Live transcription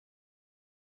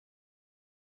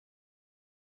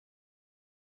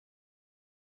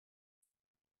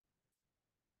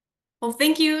Well,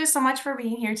 thank you so much for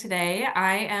being here today.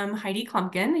 I am Heidi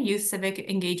Klumpkin, Youth Civic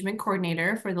Engagement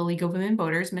Coordinator for the League of Women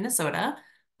Voters Minnesota.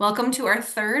 Welcome to our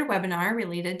third webinar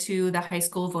related to the High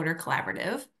School Voter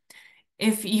Collaborative.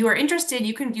 If you are interested,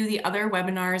 you can view the other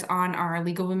webinars on our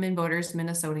League of Women Voters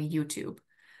Minnesota YouTube.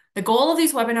 The goal of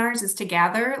these webinars is to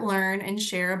gather, learn, and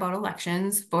share about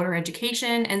elections, voter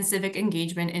education, and civic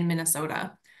engagement in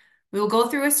Minnesota. We will go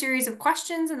through a series of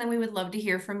questions and then we would love to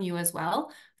hear from you as well.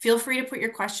 Feel free to put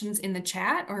your questions in the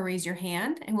chat or raise your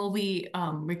hand, and we'll be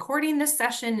recording this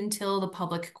session until the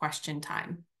public question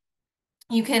time.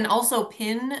 You can also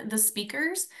pin the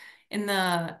speakers in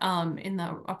the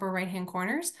upper right-hand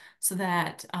corners so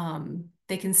that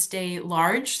they can stay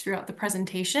large throughout the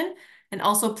presentation. And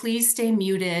also please stay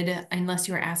muted unless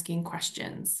you are asking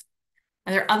questions.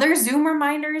 Are there other Zoom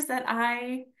reminders that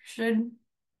I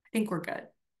think we're good.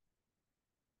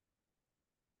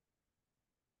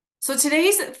 So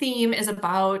today's theme is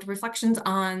about reflections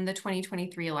on the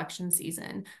 2023 election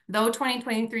season. Though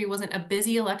 2023 wasn't a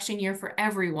busy election year for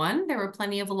everyone, there were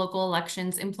plenty of local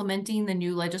elections implementing the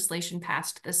new legislation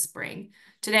passed this spring.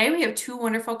 Today, we have two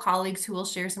wonderful colleagues who will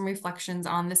share some reflections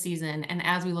on the season and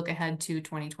as we look ahead to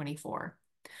 2024.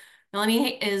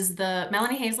 Melanie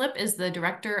Haislip is the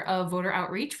Director of Voter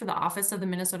Outreach for the Office of the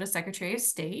Minnesota Secretary of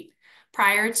State.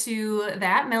 Prior to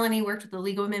that, Melanie worked with the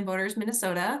League of Women Voters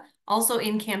Minnesota, also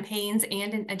in campaigns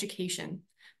and in education.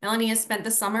 Melanie has spent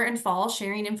the summer and fall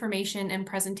sharing information and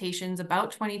presentations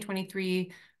about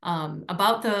 2023,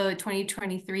 about the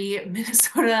 2023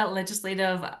 Minnesota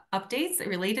legislative updates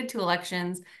related to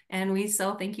elections, and we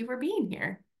so thank you for being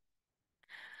here.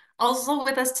 Also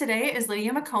with us today is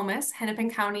Lydia McComas,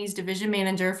 Hennepin County's Division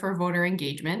Manager for Voter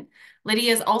Engagement.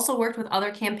 Lydia has also worked with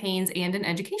other campaigns and in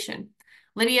education.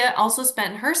 Lydia also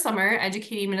spent her summer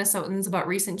educating Minnesotans about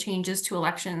recent changes to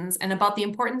elections and about the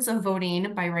importance of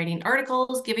voting by writing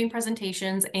articles, giving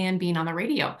presentations, and being on the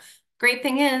radio. Great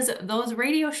thing is, those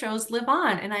radio shows live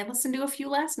on, and I listened to a few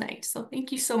last night, so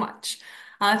thank you so much.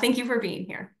 Thank you for being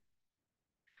here.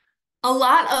 A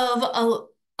lot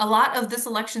of this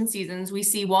election seasons, we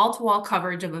see wall-to-wall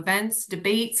coverage of events,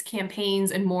 debates,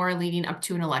 campaigns, and more leading up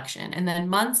to an election, and then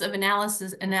months of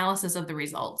analysis of the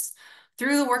results.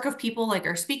 Through the work of people like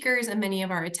our speakers and many of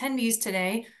our attendees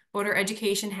today, voter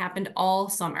education happened all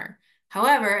summer.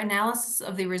 However, analysis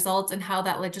of the results and how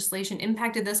that legislation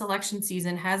impacted this election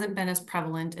season hasn't been as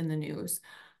prevalent in the news.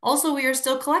 Also, we are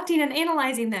still collecting and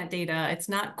analyzing that data. It's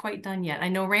not quite done yet. I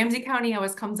know Ramsey County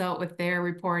always comes out with their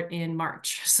report in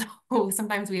March, so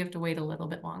sometimes we have to wait a little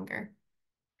bit longer.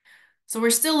 So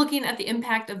we're still looking at the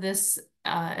impact of this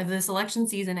election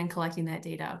season and collecting that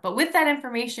data. But with that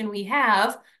information we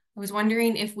have, I was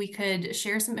wondering if we could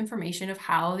share some information of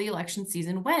how the election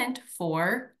season went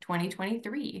for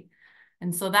 2023.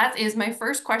 And so that is my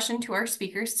first question to our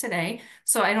speakers today.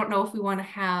 So I don't know if we want to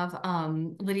have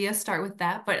Lydia start with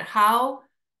that, but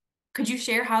could you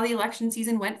share how the election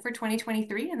season went for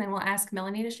 2023? And then we'll ask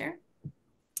Melanie to share.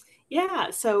 Yeah,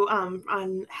 so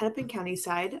on Hennepin County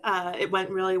side, it went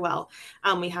really well.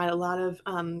 We had a lot of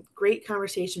great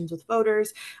conversations with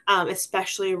voters,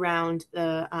 especially around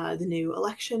the new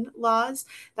election laws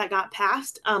that got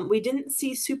passed. We didn't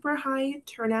see super high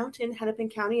turnout in Hennepin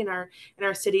County in our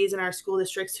cities and our school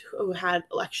districts who had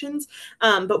elections,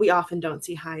 but we often don't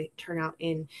see high turnout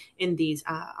in these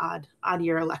odd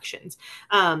year elections.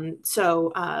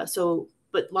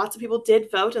 But lots of people did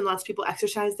vote and lots of people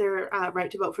exercised their right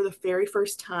to vote for the very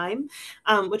first time,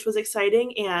 which was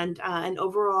exciting. And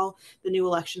overall, the new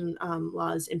election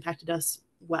laws impacted us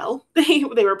well. They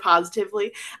were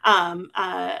positively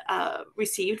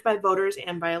received by voters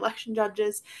and by election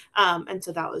judges. And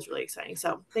so that was really exciting.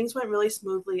 So things went really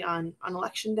smoothly on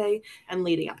election day and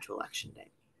leading up to election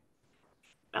day.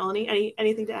 Melanie,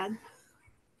 anything to add?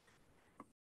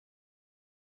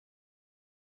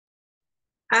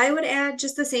 I would add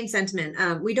just the same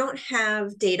sentiment. We don't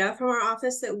have data from our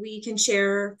office that we can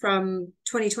share from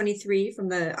 2023, from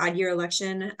the odd year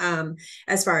election,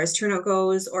 as far as turnout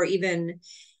goes, or even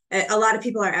a lot of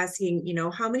people are asking,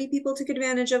 how many people took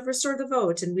advantage of Restore the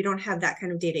Vote? And we don't have that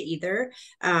kind of data either.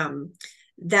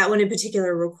 That one in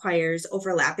particular requires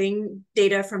overlapping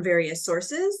data from various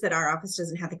sources that our office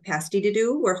doesn't have the capacity to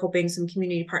do. We're hoping some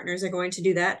community partners are going to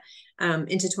do that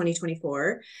into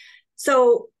 2024.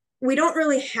 So we don't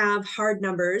really have hard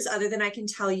numbers other than I can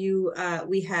tell you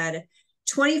we had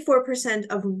 24%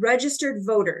 of registered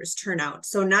voters turn out.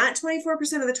 So not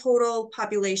 24% of the total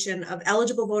population of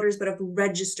eligible voters, but of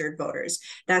registered voters.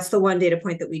 That's the one data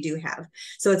point that we do have.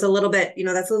 So it's a little bit,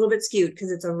 that's a little bit skewed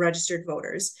because it's of registered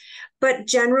voters. But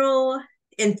general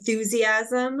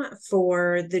enthusiasm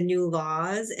for the new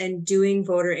laws and doing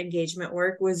voter engagement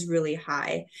work was really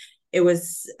high. It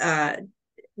was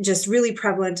just really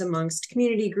prevalent amongst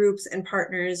community groups and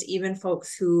partners, even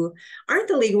folks who aren't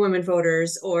the League of Women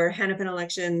Voters or Hennepin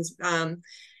Elections,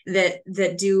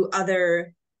 that do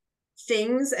other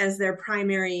things as their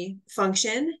primary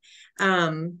function,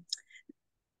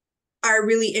 are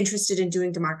really interested in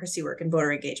doing democracy work and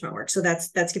voter engagement work. So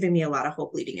that's giving me a lot of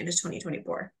hope leading into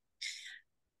 2024.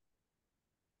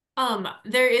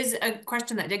 There is a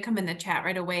question that did come in the chat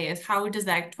right away, is how does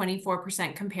that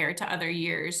 24% compare to other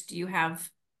years? Do you have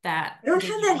that? I don't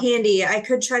have that handy. I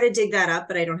could try to dig that up,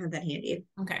 but I don't have that handy.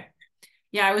 Okay.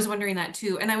 Yeah, I was wondering that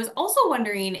too. And I was also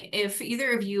wondering if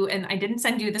either of you, and I didn't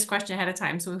send you this question ahead of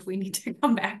time, so if we need to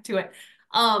come back to it,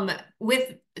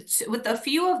 with a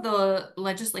few of the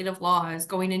legislative laws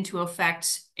going into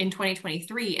effect in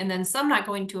 2023 and then some not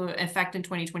going to effect in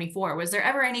 2024, was there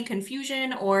ever any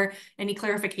confusion or any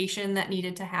clarification that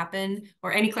needed to happen,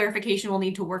 or any clarification we'll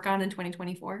need to work on in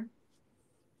 2024?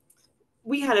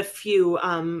 We had a few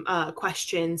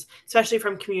questions, especially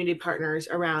from community partners,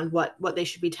 around what they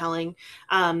should be telling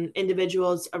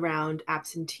individuals around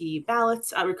absentee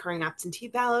ballots, recurring absentee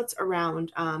ballots,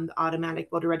 around the automatic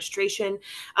voter registration.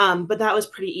 But that was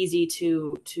pretty easy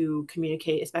to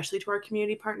communicate, especially to our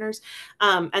community partners.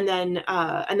 And then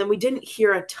we didn't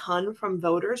hear a ton from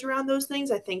voters around those things.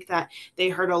 I think that they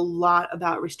heard a lot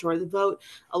about Restore the Vote,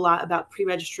 a lot about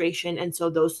pre-registration, and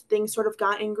so those things sort of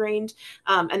got ingrained.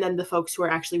 And then the folks who are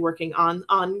actually working on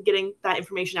getting that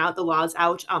information out, the laws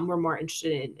out, were more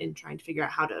interested in trying to figure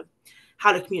out how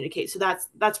to communicate. So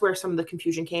that's where some of the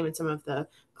confusion came and some of the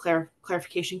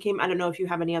clarification came. I don't know if you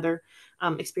have any other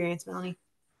experience, Melanie.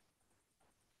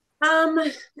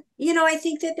 I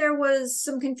think that there was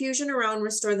some confusion around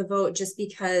Restore the Vote just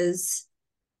because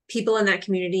people in that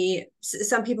community,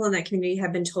 some people in that community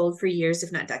have been told for years,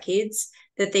 if not decades,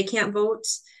 that they can't vote.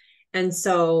 And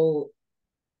so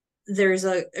there's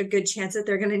a good chance that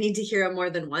they're going to need to hear it more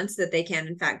than once that they can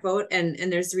in fact vote. And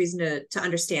there's reason to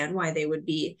understand why they would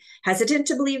be hesitant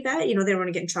to believe that, they don't want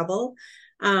to get in trouble.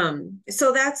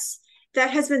 So that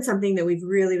has been something that we've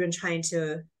really been trying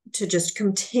to just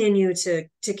continue to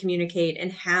communicate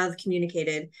and have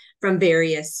communicated from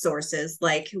various sources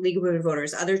like League of Women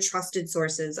Voters, other trusted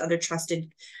sources, other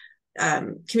trusted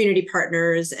community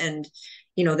partners, and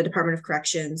the Department of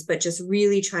Corrections, but just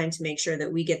really trying to make sure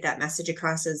that we get that message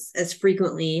across as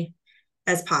frequently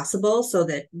as possible so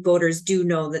that voters do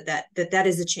know that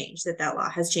is a change, that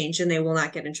law has changed, and they will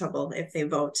not get in trouble if they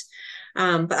vote.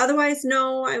 But otherwise,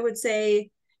 no, I would say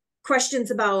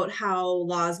questions about how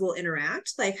laws will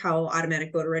interact, like how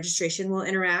automatic voter registration will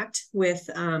interact with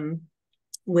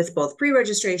both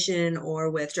pre-registration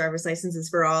or with driver's licenses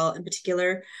for all in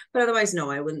particular. But otherwise,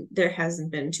 no, there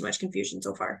hasn't been too much confusion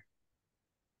so far.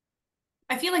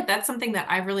 I feel like that's something that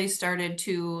I've really started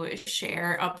to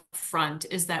share up front,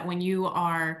 is that when you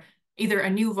are either a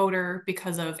new voter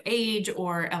because of age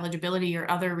or eligibility or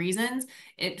other reasons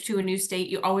to a new state,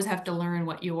 you always have to learn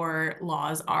what your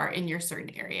laws are in your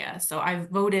certain area. So I've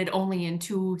voted only in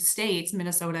 2 states,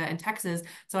 Minnesota and Texas.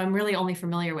 So I'm really only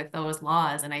familiar with those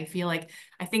laws. And I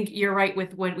think you're right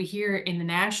with what we hear in the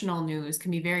national news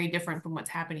can be very different from what's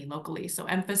happening locally. So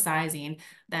emphasizing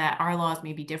that our laws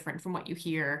may be different from what you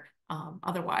hear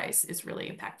otherwise is really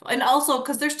impactful. And also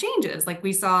because there's changes like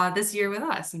we saw this year with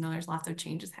us, there's lots of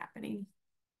changes happening.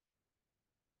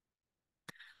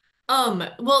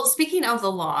 Well, speaking of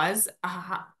the laws,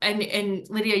 and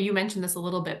Lydia, you mentioned this a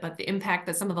little bit, but the impact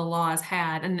that some of the laws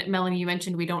had, and Melanie, you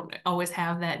mentioned we don't always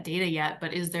have that data yet,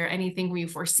 but is there anything we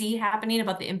foresee happening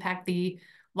about the impact the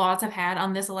laws have had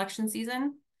on this election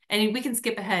season? And we can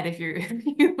skip ahead if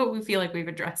we feel like we've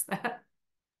addressed that.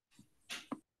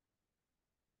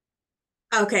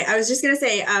 Okay, I was just going to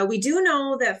say, we do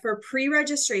know that for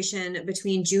pre-registration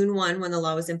between June 1, when the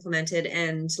law was implemented,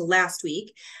 and last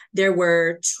week, there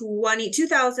were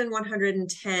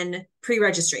 22,110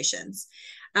 pre-registrations,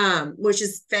 which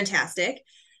is fantastic.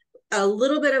 A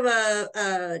little bit of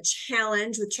a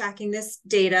challenge with tracking this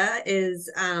data is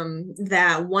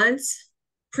that once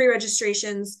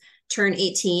pre-registrations turn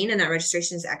 18 and that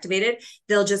registration is activated,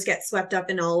 they'll just get swept up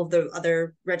in all of the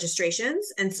other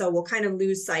registrations. And so we'll kind of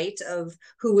lose sight of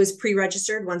who was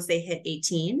pre-registered once they hit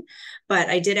 18. But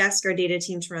I did ask our data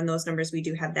team to run those numbers. We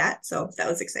do have that. So that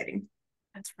was exciting.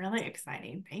 That's really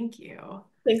exciting. Thank you.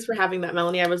 Thanks for having that,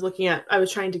 Melanie. I was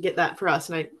trying to get that for us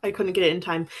and I couldn't get it in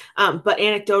time. But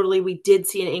anecdotally, we did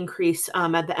see an increase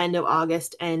at the end of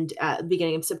August and at the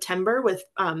beginning of September with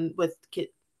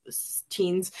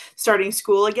teens starting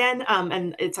school again,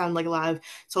 and it's on like a lot of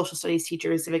social studies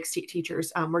teachers, civics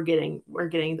teachers. We're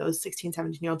getting those 16,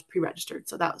 17-year-olds pre-registered,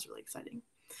 so that was really exciting.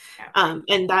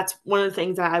 And that's one of the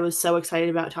things that I was so excited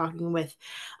about talking with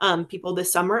people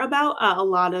this summer about. A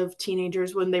lot of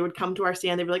teenagers, when they would come to our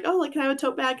stand, they'd be like, oh, like, can I have a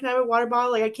tote bag? Can I have a water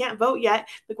bottle? Like, I can't vote yet.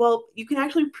 Like, well, you can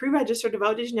actually pre-register to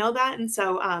vote. Did you know that? And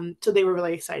so so they were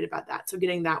really excited about that. So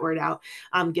getting that word out,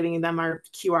 giving them our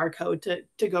QR code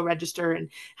to go register and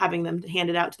having them hand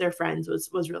it out to their friends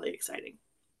was really exciting.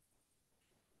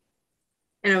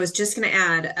 And I was just going to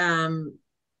add,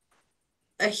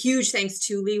 a huge thanks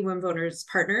to League of Women Voters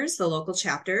Partners, the local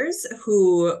chapters,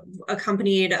 who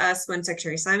accompanied us when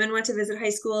Secretary Simon went to visit high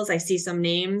schools. I see some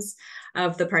names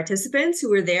of the participants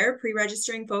who were there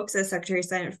pre-registering folks as Secretary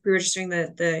Simon, pre-registering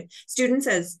the students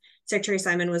as Secretary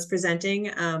Simon was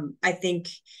presenting. I think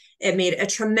it made a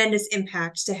tremendous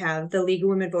impact to have the League of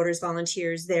Women Voters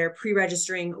volunteers there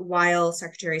pre-registering while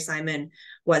Secretary Simon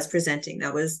was presenting.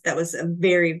 That was a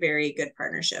very, very good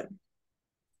partnership.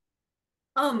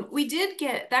 We did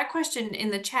get that question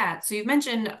in the chat. So you've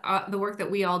mentioned the work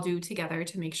that we all do together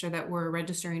to make sure that we're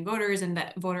registering voters and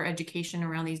that voter education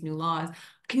around these new laws.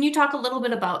 Can you talk a little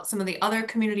bit about some of the other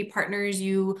community partners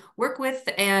you work with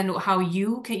and how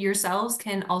you yourselves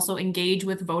can also engage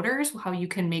with voters, how you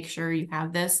can make sure you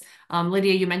have this?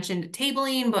 Lydia, you mentioned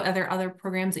tabling, but are there other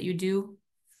programs that you do?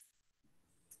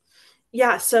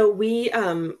 Yeah, so we,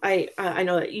 I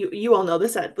know that you all know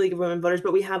this at League of Women Voters,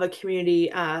 but we have a community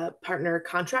partner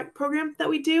contract program that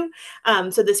we do.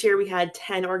 So this year we had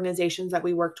 10 organizations that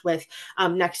we worked with.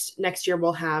 Next year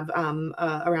we'll have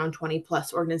around 20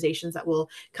 plus organizations that we'll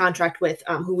contract with,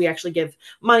 who we actually give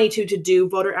money to do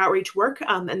voter outreach work,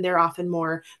 and they're often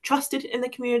more trusted in the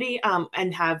community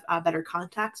and have better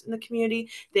contacts in the community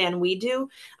than we do,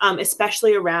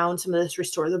 especially around some of this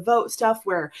restore the vote stuff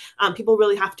where people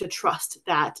really have to trust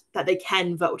that they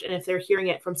can vote, and if they're hearing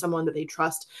it from someone that they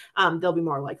trust, they'll be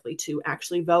more likely to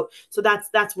actually vote. So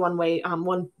that's one way,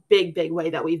 one big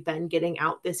way that we've been getting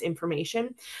out this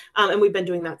information, and we've been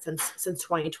doing that since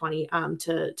 2020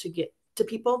 to get to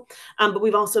people. But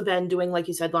we've also been doing, like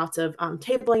you said, lots of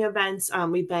tabling events.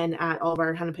 We've been at all of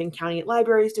our Hennepin County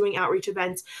libraries doing outreach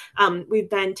events. We've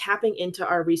been tapping into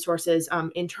our resources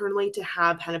internally to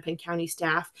have Hennepin County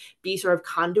staff be sort of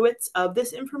conduits of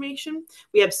this information.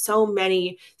 We have so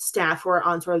many staff who are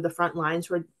on sort of the front lines,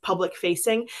 who are public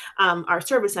facing. Our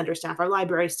service center staff, our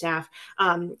library staff,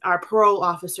 our parole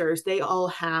officers, they all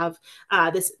have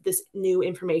this new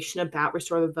information about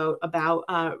Restore the Vote, about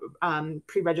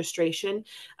pre-registration.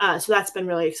 So that's been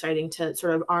really exciting to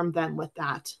sort of arm them with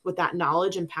that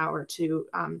knowledge and power to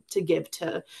give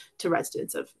to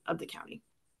residents of the county.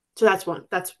 So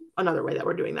that's another way that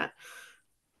we're doing that.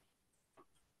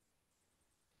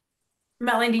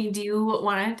 Melanie, do you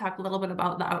want to talk a little bit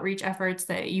about the outreach efforts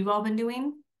that you've all been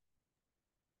doing?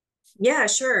 Yeah,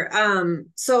 sure.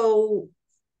 So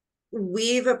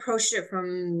we've approached it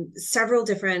from several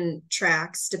different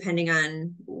tracks, depending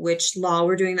on which law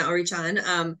we're doing the outreach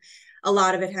on. A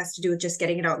lot of it has to do with just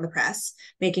getting it out in the press,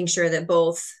 making sure that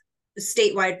both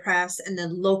statewide press and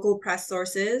then local press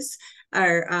sources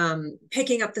are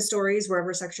picking up the stories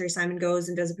wherever Secretary Simon goes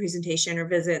and does a presentation or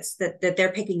visits, that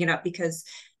they're picking it up, because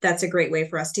that's a great way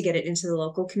for us to get it into the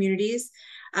local communities.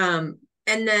 And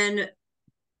then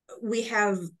we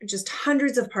have just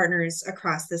hundreds of partners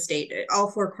across the state,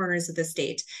 all four corners of the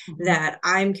state, that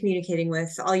I'm communicating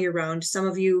with all year round. Some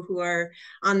of you who are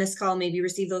on this call maybe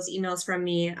receive those emails from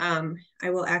me. I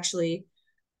will actually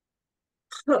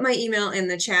put my email in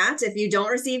the chat. If you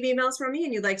don't receive emails from me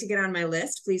and you'd like to get on my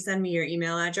list, please send me your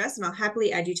email address and I'll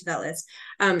happily add you to that list.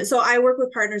 So I work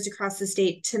with partners across the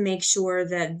state to make sure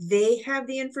that they have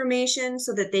the information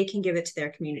so that they can give it to their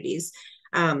communities.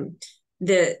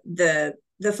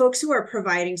 The folks who are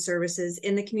providing services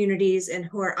in the communities and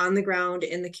who are on the ground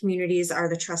in the communities are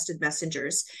the trusted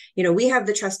messengers. You know, we have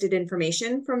the trusted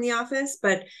information from the office,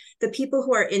 but the people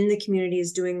who are in the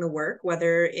communities doing the work,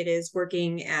 whether it is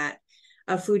working at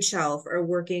a food shelf or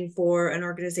working for an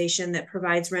organization that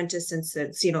provides rent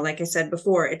assistance, you know, like I said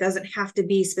before, it doesn't have to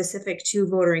be specific to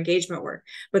voter engagement work,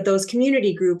 but those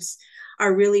community groups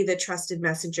are really the trusted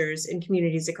messengers in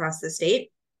communities across the state.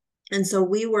 And so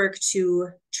we work to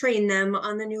train them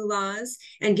on the new laws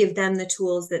and give them the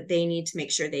tools that they need to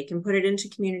make sure they can put it into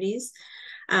communities.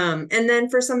 And then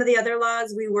for some of the other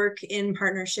laws, we work in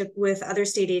partnership with other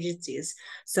state agencies.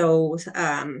 So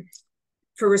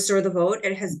for Restore the Vote,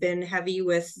 it has been heavy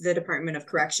with the Department of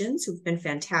Corrections, who've been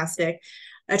fantastic.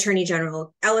 Attorney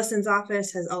General Ellison's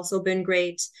office has also been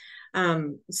great.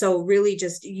 So really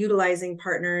just utilizing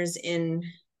partners in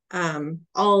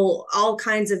all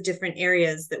kinds of different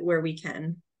areas where we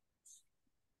can.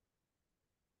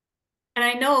 And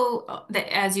I know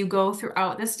that as you go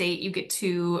throughout the state, you get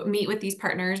to meet with these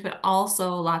partners, but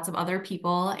also lots of other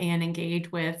people and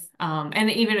engage with, and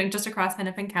even just across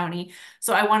Hennepin County.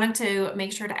 So I wanted to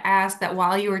make sure to ask that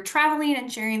while you were traveling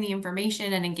and sharing the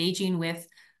information and engaging with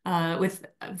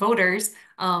voters,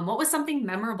 what was something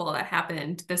memorable that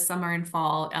happened this summer and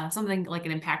fall? Something like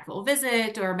an impactful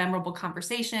visit or a memorable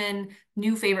conversation,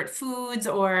 new favorite foods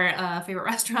or a favorite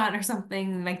restaurant or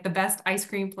something like the best ice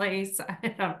cream place. I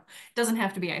don't know. It doesn't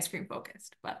have to be ice cream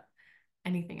focused, but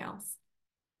anything else.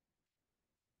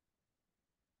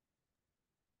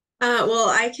 Well,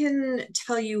 I can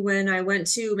tell you when I went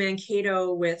to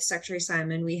Mankato with Secretary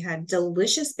Simon, we had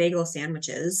delicious bagel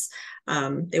sandwiches.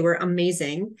 They were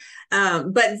amazing.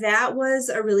 But that was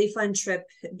a really fun trip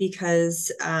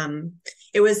because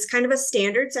it was kind of a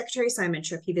standard Secretary Simon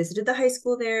trip. He visited the high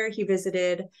school there, he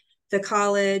visited the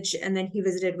college, and then he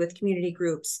visited with community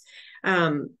groups,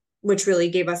 which really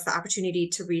gave us the opportunity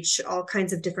to reach all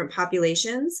kinds of different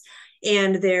populations.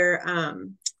 And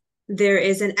there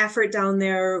is an effort down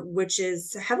there, which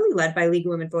is heavily led by League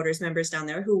of Women Voters members down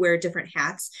there who wear different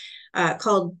hats,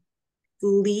 called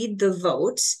Lead the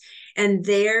Vote. And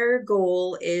their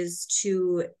goal is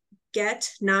to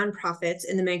get nonprofits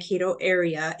in the Mankato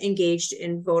area engaged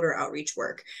in voter outreach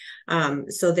work.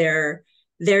 So they're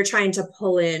trying to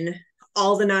pull in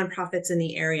all the nonprofits in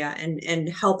the area and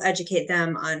help educate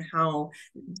them on how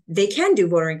they can do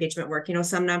voter engagement work. You know,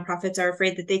 some nonprofits are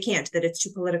afraid that they can't, that it's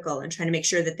too political, and trying to make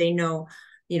sure that they know,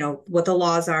 you know, what the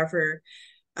laws are for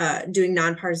doing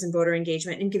nonpartisan voter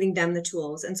engagement and giving them the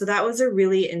tools. And so that was a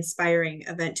really inspiring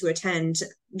event to attend,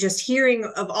 just hearing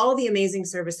of all the amazing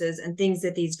services and things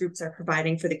that these groups are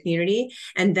providing for the community,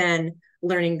 and then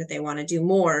learning that they want to do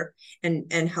more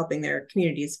and helping their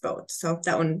communities vote. So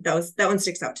that one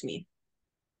sticks out to me.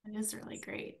 It is really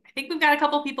great. I think we've got a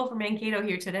couple people from Mankato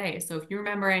here today. So if you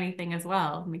remember anything as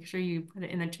well, make sure you put it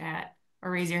in the chat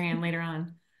or raise your hand later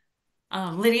on.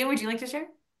 Lydia, would you like to share?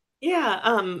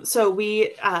 Yeah, so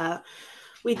we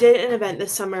did an event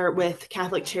this summer with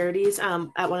Catholic Charities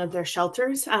at one of their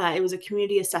shelters. It was a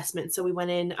community assessment. So we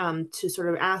went in to sort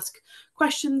of ask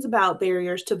questions about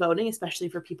barriers to voting, especially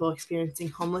for people experiencing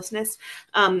homelessness.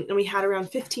 And we had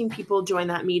around 15 people join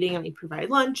that meeting, and we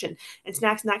provided lunch and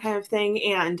snacks and that kind of thing.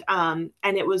 And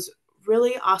it was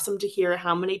really awesome to hear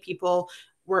how many people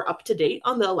were up to date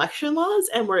on the election laws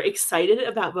and were excited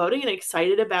about voting and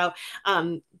excited about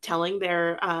telling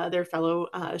their fellow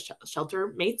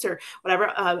shelter mates or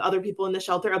whatever other people in the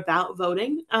shelter about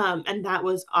voting, and that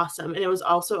was awesome. And it was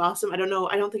also awesome. I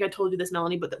don't think I told you this,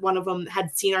 Melanie, but one of them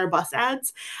had seen our bus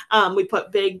ads. We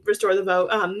put big Restore the Vote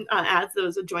ads. That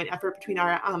was a joint effort between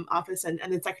our office and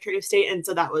the Secretary of State, and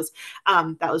so that was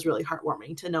really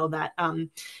heartwarming to know that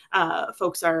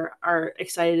folks are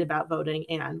excited about voting,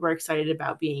 and we're excited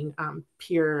about being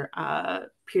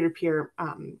peer-to-peer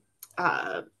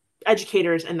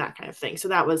educators and that kind of thing. So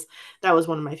that was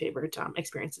one of my favorite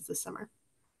experiences this summer.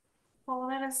 Oh,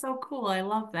 that is so cool. I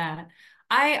love that.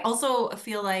 I also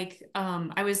feel like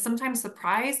I was sometimes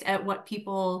surprised at what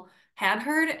people had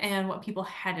heard and what people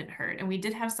hadn't heard. And we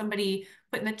did have somebody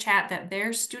put in the chat that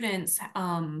their students,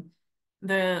 one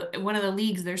of the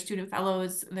leagues, their student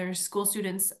fellows, their school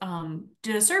students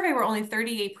did a survey where only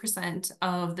 38%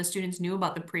 of the students knew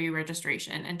about the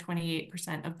pre-registration and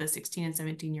 28% of the 16 and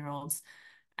 17-year-olds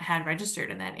had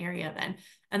registered in that area then.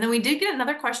 And then we did get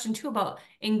another question too about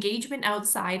engagement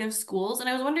outside of schools. And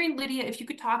I was wondering, Lydia, if you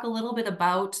could talk a little bit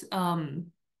about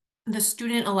the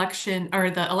student election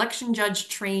or the election judge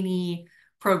trainee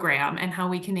program and how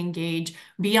we can engage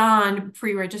beyond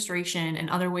pre-registration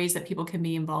and other ways that people can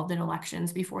be involved in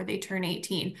elections before they turn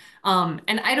 18.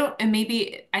 And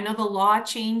maybe I know the law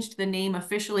changed the name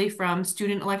officially from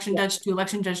student election judge to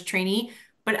election judge trainee,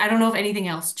 but I don't know if anything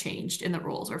else changed in the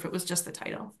rules or if it was just the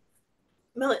title.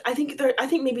 Melanie, I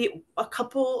think maybe a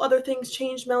couple other things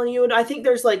changed, Melanie. I think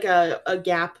there's like a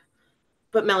gap,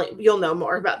 but Melanie, you'll know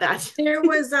more about that. There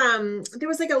was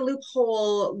like a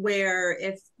loophole where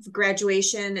if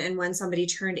graduation and when somebody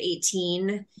turned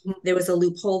 18, there was a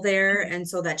loophole there. And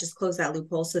so that just closed that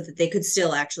loophole so that they could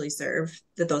still actually serve,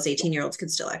 that those 18-year-olds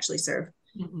could still actually serve.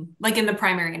 Like in the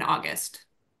primary in August.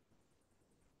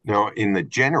 No, in the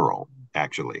general,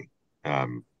 actually.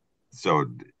 So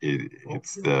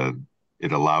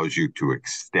it allows you to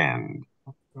extend.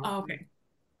 Oh, okay.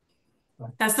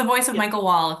 That's the voice of Michael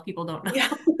Wall, if people don't know.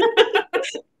 Yeah.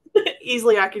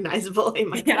 Easily recognizable. Hey,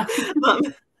 Michael.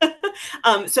 Yeah.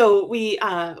 So we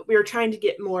were trying to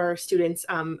get more students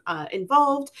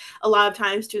involved. A lot of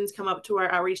times students come up to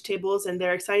our outreach tables and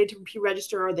they're excited to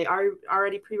pre-register, or they are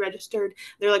already pre-registered.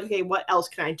 They're like, okay, what else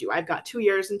can I do? I've got 2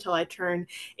 years until I turn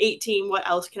 18. What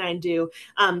else can I do?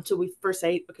 So we first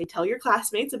say, okay, tell your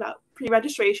classmates about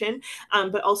pre-registration,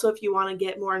 but also if you want to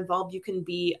get more involved, you can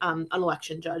be an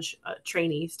election judge, a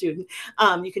trainee student.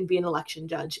 You can be an election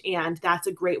judge, and that's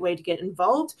a great way to get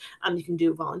involved. You can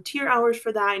do volunteer hours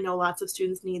for that. I know lots of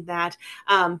students need that.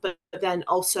 But then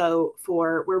also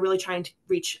we're really trying to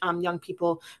reach young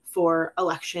people for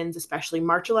elections, especially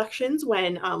March elections,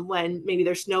 when maybe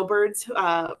there's snowbirds,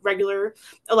 regular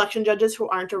election judges who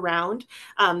aren't around.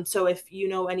 So if you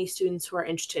know any students who are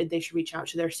interested, they should reach out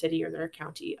to their city or their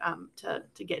county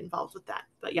to get involved with that.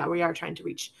 But yeah, we are trying to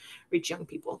reach young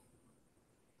people.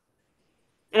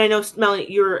 And I know,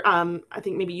 Melanie, you're, I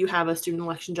think maybe you have a student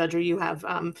election judge, or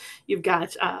you've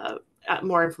got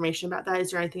more information about that.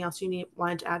 Is there anything else you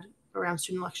wanted to add around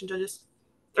student election judges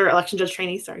or election judge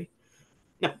trainees? Sorry.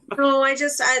 No. Okay. No,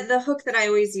 the hook that I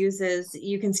always use is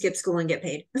you can skip school and get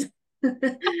paid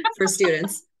for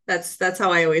students. That's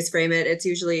how I always frame it. That's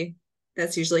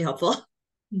usually helpful.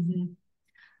 Mm-hmm.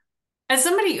 As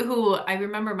somebody who, I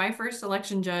remember my first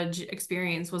election judge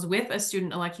experience was with a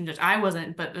student election judge. I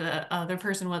wasn't, but the other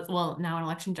person was, well, now an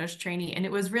election judge trainee. And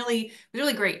it was really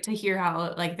great to hear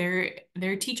how like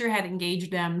their teacher had engaged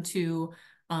them to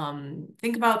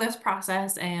think about this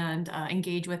process and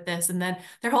engage with this. And then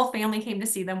their whole family came to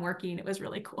see them working. It was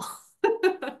really cool.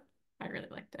 I really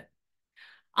liked it.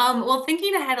 Well,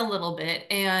 thinking ahead a little bit,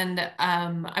 and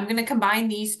I'm going to combine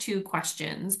these two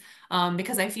questions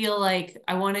because I feel like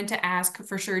I wanted to ask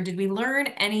for sure, did we learn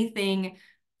anything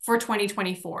for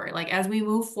 2024? Like as we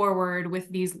move forward with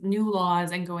these new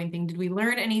laws and going thing, did we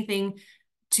learn anything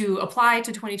to apply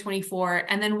to 2024?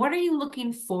 And then what are you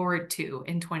looking forward to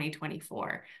in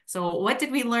 2024? So what did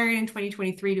we learn in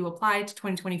 2023 to apply to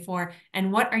 2024?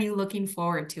 And what are you looking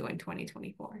forward to in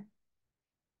 2024?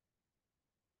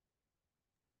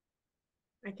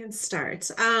 I can start.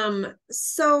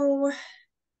 So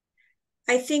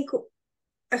I think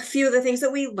a few of the things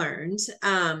that we learned,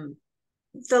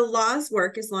 the laws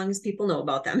work as long as people know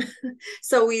about them.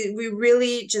 So we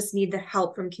really just need the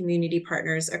help from community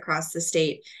partners across the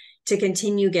state to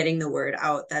continue getting the word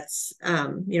out. That's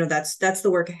that's the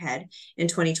work ahead in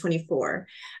 2024.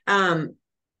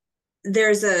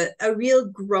 There's a real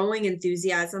growing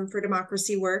enthusiasm for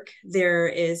democracy work. There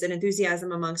is an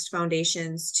enthusiasm amongst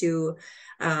foundations to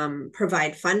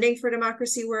provide funding for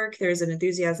democracy work. There's an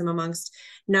enthusiasm amongst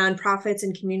nonprofits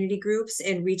and community groups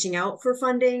in reaching out for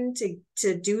funding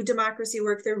to do democracy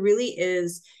work. There really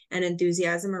is an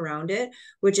enthusiasm around it,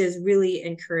 which is really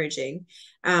encouraging.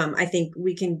 I think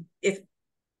if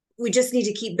we just need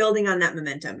to keep building on that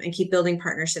momentum and keep building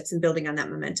partnerships and building on that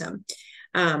momentum.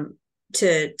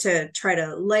 To try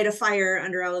to light a fire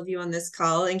under all of you on this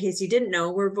call. In case you didn't know,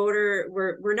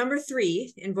 we're number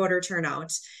 3 in voter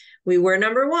turnout. We were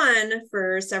number 1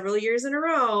 for several years in a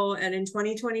row, and in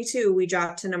 2022 we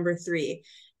dropped to number 3,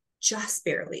 just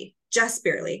barely,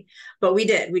 but we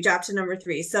dropped to number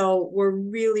 3. So we're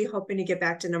really hoping to get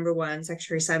back to number 1.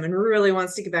 Secretary Simon really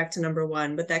wants to get back to number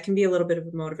 1, but that can be a little bit of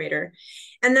a motivator.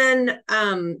 And then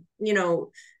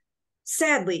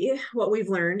sadly, what we've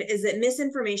learned is that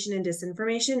misinformation and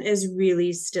disinformation is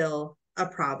really still a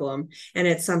problem. And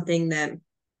it's something that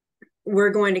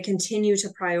we're going to continue to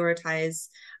prioritize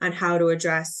on how to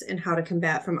address and how to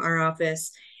combat from our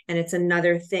office. And it's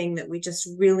another thing that we just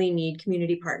really need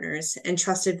community partners and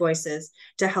trusted voices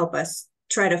to help us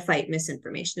try to fight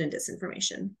misinformation and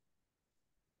disinformation.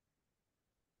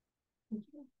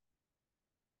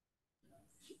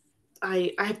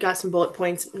 I've got some bullet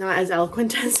points, not as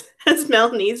eloquent as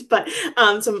Melanie's, but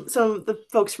some of the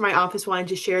folks from my office wanted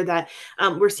to share that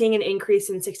we're seeing an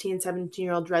increase in 16 and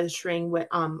 17-year-old registering with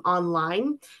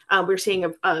online. We're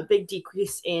seeing a big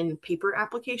decrease in paper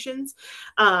applications,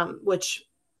 which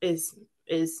is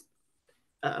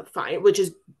fine, which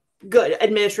is good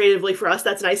administratively for us.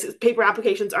 That's nice. Paper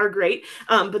applications are great,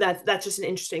 but that's just an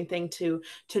interesting thing to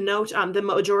note. The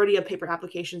majority of paper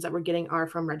applications that we're getting are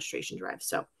from registration drives.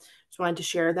 So just wanted to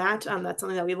share that. That's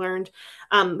something that we learned.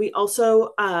 We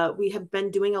also we have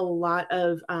been doing a lot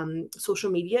of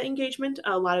social media engagement,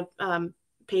 a lot of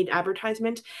paid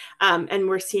advertisement, and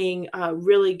we're seeing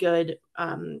really good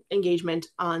engagement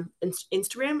on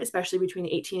Instagram, especially between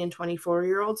 18 and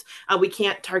 24-year-olds. We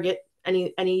can't target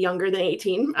any younger than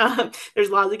 18.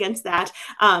 There's laws against that,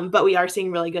 but we are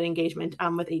seeing really good engagement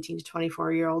with 18 to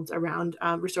 24-year-olds around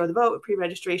Restore the Vote,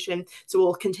 pre-registration. So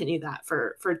we'll continue that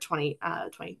for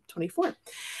 2024.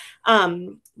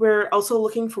 We're also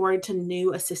looking forward to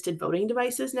new assisted voting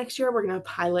devices next year. We're going to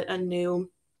pilot a new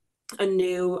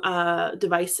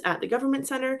device at the government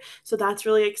center. So that's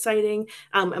really exciting.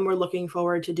 And we're looking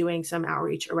forward to doing some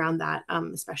outreach around that,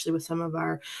 especially with some of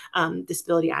our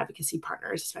disability advocacy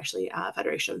partners, especially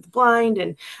Federation of the Blind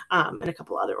and a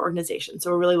couple other organizations.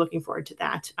 So we're really looking forward to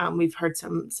that. We've heard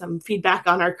some feedback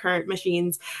on our current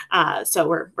machines. So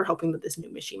we're hoping that this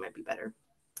new machine might be better.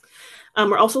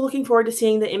 We're also looking forward to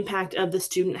seeing the impact of the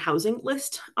student housing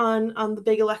list on the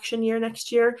big election year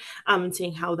next year, and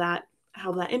seeing how that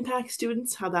impacts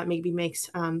students, how that maybe makes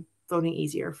voting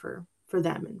easier for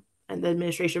them, and the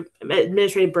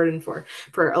administrative burden for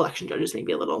election judges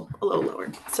maybe a little lower.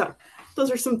 So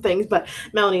those are some things, but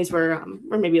Melanie's were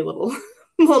maybe a little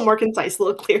more concise, a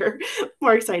little clearer,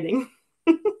 more exciting.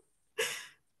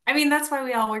 I mean, that's why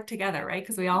we all work together, right?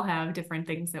 Because we all have different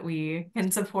things that we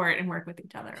can support and work with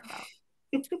each other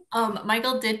about.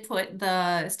 Michael did put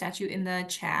the statute in the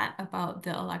chat about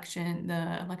the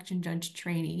election judge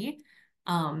trainee.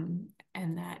 And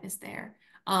that is there.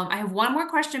 I have one more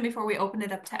question before we open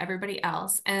it up to everybody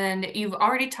else. And you've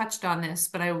already touched on this,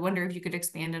 but I wonder if you could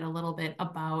expand it a little bit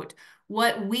about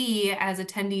what we as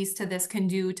attendees to this can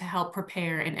do to help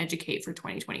prepare and educate for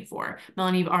 2024.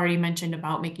 Melanie, you've already mentioned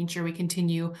about making sure we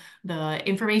continue the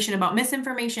information about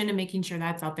misinformation and making sure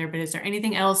that's out there. But is there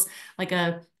anything else, like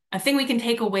a thing we can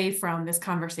take away from this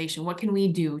conversation? What can we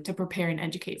do to prepare and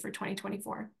educate for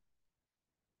 2024?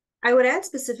 I would add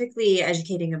specifically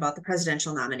educating about the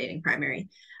presidential nominating primary.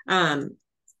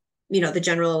 The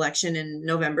general election in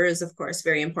November is, of course,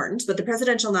 very important, but the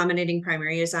presidential nominating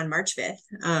primary is on March 5th,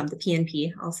 the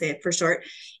PNP, I'll say it for short.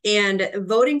 And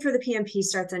voting for the PNP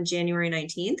starts on January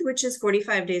 19th, which is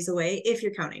 45 days away, if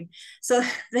you're counting. So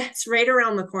that's right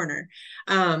around the corner.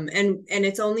 And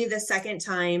it's only the second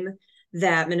time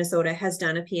that Minnesota has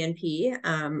done a PNP.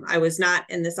 I was not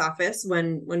in this office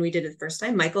when we did it the first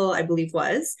time. Michael, I believe,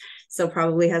 was, so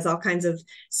probably has all kinds of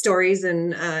stories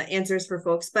and answers for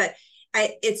folks. But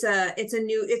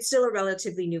it's still a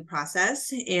relatively new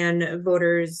process, and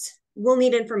voters will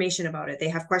need information about it. They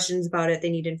have questions about it. They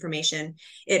need information.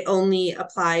 It only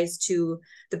applies to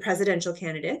the presidential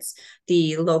candidates.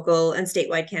 The local and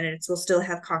statewide candidates will still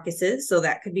have caucuses, so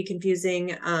that could be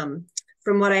confusing.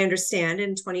 From what I understand,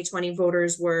 in 2020,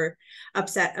 voters were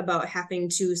upset about having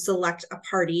to select a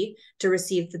party to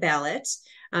receive the ballot.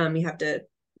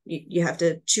 You have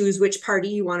to choose which party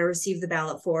you want to receive the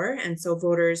ballot for, and so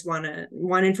voters want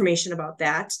information about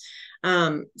that.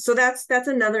 So that's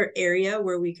another area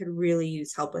where we could really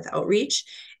use help with outreach.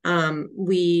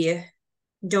 We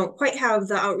don't quite have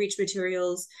the outreach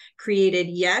materials created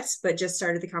yet, but just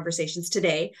started the conversations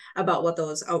today about what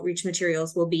those outreach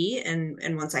materials will be. And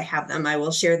once I have them, I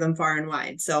will share them far and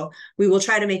wide. So we will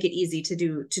try to make it easy to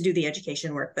do the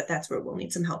education work, but that's where we'll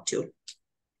need some help too.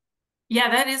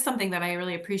 Yeah, that is something that I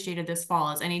really appreciated this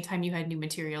fall, is anytime you had new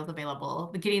materials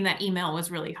available, getting that email was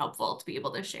really helpful to be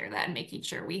able to share that and making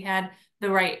sure we had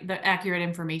the accurate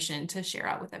information to share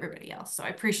out with everybody else. So I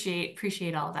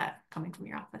appreciate all that coming from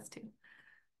your office too.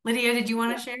 Lydia, did you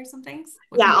want to share some things?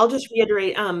 Yeah, I'll just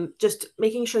reiterate, just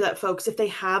making sure that folks, if they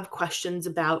have questions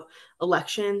about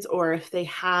elections, or if they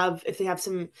have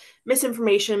some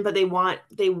misinformation, but they want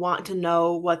to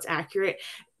know what's accurate,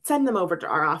 send them over to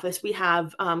our office. We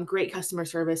have great customer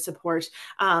service support,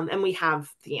 and we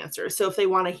have the answers. So if they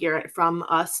want to hear it from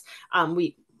us,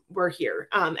 we're here.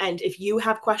 And if you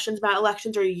have questions about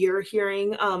elections, or you're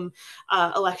hearing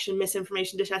election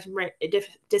misinformation,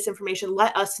 disinformation,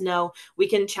 let us know. We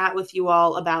can chat with you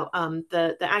all about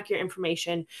the accurate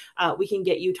information. We can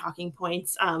get you talking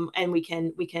points, and we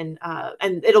can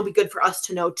and it'll be good for us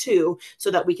to know too,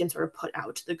 so that we can sort of put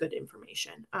out the good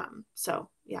information. So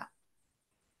yeah,